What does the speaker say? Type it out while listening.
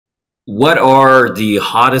What are the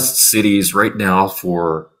hottest cities right now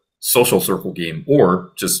for social circle game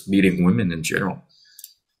or just meeting women in general?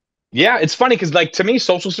 Yeah, it's funny because like to me,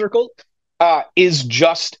 social circle is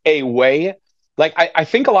just a way. Like I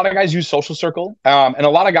think a lot of guys use social circle, and a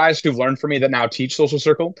lot of guys who've learned from me that now teach social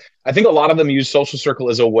circle. I think a lot of them use social circle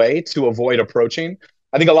as a way to avoid approaching.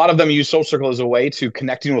 I think a lot of them use social circle as a way to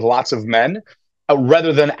connecting with lots of men,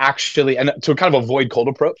 rather than actually and to kind of avoid cold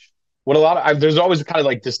approach. What a lot of there's always kind of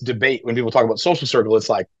like this debate when people talk about social circle. It's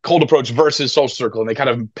like cold approach versus social circle, and they kind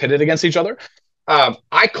of pit it against each other.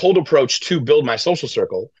 I cold approach to build my social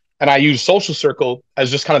circle, and I use social circle as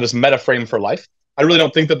just kind of this meta frame for life. I really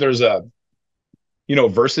don't think that there's a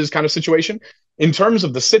versus kind of situation in terms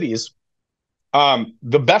of the cities.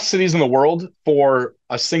 The best cities in the world for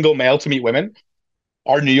a single male to meet women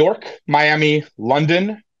are New York, Miami,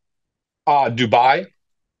 London, Dubai.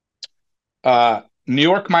 New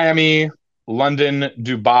York, Miami, London,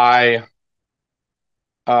 Dubai.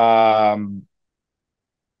 Um,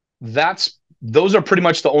 that's those are pretty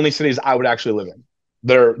much the only cities I would actually live in.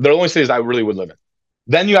 They're the only cities I really would live in.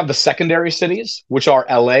 Then you have the secondary cities, which are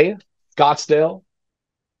LA, Scottsdale,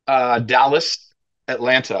 Dallas,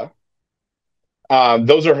 Atlanta.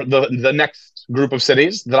 Those are the next group of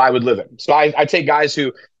cities that I would live in. So I take guys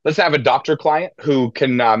who, let's have a doctor client who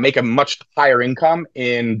can make a much higher income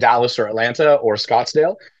in Dallas or Atlanta or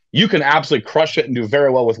Scottsdale. You can absolutely crush it and do very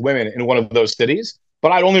well with women in one of those cities.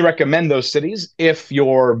 But I'd only recommend those cities if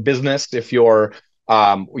your business, if your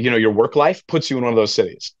work life puts you in one of those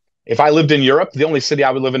cities. If I lived in Europe, the only city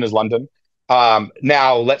I would live in is London.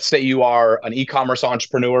 Now, let's say you are an e-commerce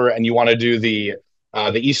entrepreneur and you want to do the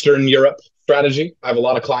Eastern Europe strategy. I have a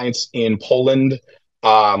lot of clients in Poland,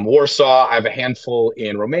 Warsaw. I have a handful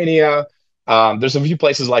in Romania. There's a few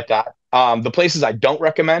places like that. The places I don't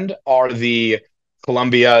recommend are the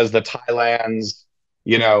Colombias, the Thailands.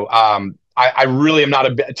 I really am not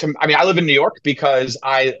a bit. I mean, I live in New York because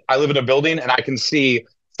I live in a building and I can see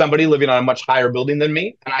somebody living on a much higher building than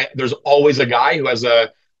me, and there's always a guy who has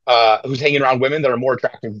a who's hanging around women that are more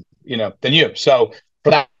attractive, than you. So for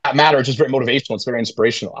that matter, it's just very motivational. It's very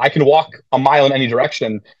inspirational. I can walk a mile in any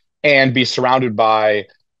direction and be surrounded by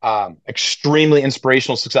extremely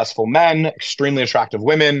inspirational, successful men, extremely attractive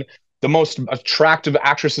women. The most attractive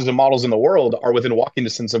actresses and models in the world are within walking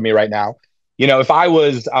distance of me right now. If I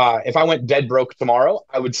went dead broke tomorrow,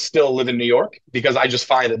 I would still live in New York because I just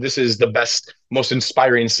find that this is the best, most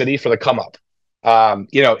inspiring city for the come up.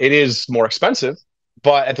 It is more expensive,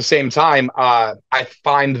 but at the same time, I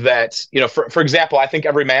find that, for example, I think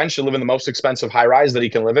every man should live in the most expensive high rise that he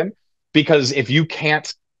can live in, because if you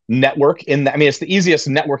can't network in that, I mean, it's the easiest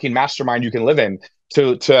networking mastermind you can live in.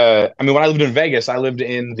 I mean, when I lived in Vegas, I lived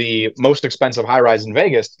in the most expensive high rise in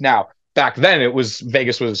Vegas. Now, back then,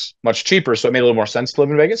 Vegas was much cheaper, so it made a little more sense to live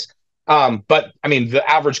in Vegas. But I mean, the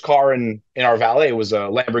average car in our valet was a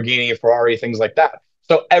Lamborghini, a Ferrari, things like that.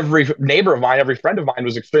 So every neighbor of mine, every friend of mine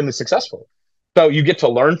was extremely successful. So you get to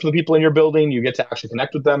learn from the people in your building, you get to actually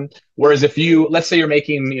connect with them. Whereas if let's say you're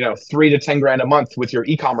making, 3 to 10 grand a month with your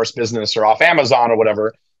e-commerce business or off Amazon or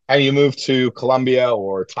whatever, and you move to Colombia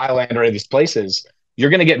or Thailand or any of these places, you're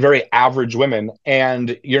going to get very average women,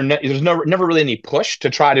 and there's never really any push to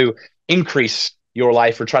try to increase your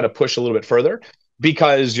life or try to push a little bit further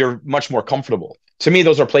because you're much more comfortable. To me,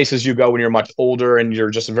 those are places you go when you're much older and you're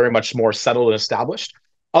just very much more settled and established.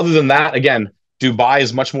 Other than that, again, Dubai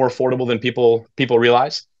is much more affordable than people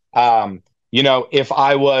realize. If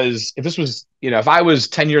I was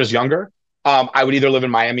 10 years younger, I would either live in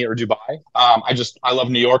Miami or Dubai. I love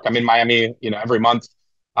New York. I'm in Miami, every month.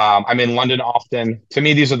 I'm in London often. To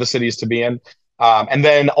me, these are the cities to be in. And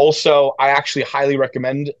then also, I actually highly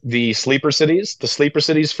recommend the sleeper cities. The sleeper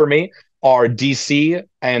cities for me are DC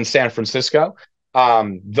and San Francisco.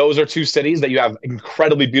 Those are two cities that you have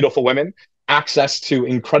incredibly beautiful women, access to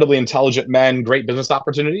incredibly intelligent men, great business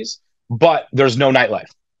opportunities, but there's no nightlife.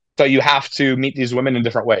 So you have to meet these women in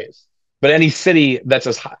different ways. But any city that's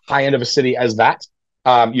as high end of a city as that,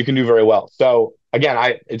 you can do very well. So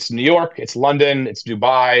again, it's New York, it's London, it's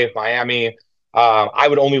Dubai, Miami. I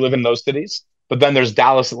would only live in those cities. But then there's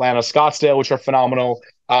Dallas, Atlanta, Scottsdale, which are phenomenal.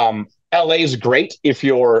 LA is great if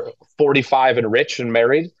you're 45 and rich and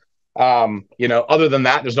married. Other than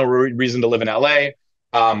that, there's no reason to live in LA.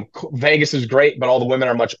 Vegas is great, but all the women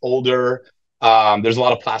are much older. There's a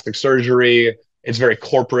lot of plastic surgery. It's very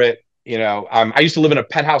corporate. I used to live in a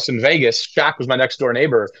penthouse in Vegas. Shaq was my next door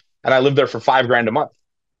neighbor, and I lived there for 5 grand a month.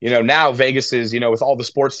 Now Vegas is, with all the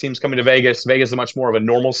sports teams coming to Vegas, Vegas is much more of a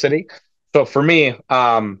normal city. So for me,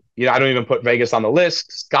 I don't even put Vegas on the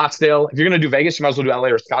list. Scottsdale, if you're going to do Vegas, you might as well do LA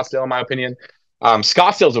or Scottsdale, in my opinion.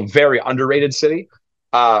 Scottsdale is a very underrated city.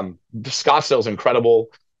 Scottsdale is incredible.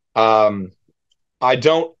 Um, I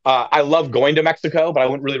don't. I love going to Mexico, but I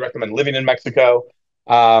wouldn't really recommend living in Mexico.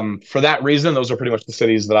 For that reason, those are pretty much the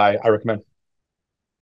cities that I recommend.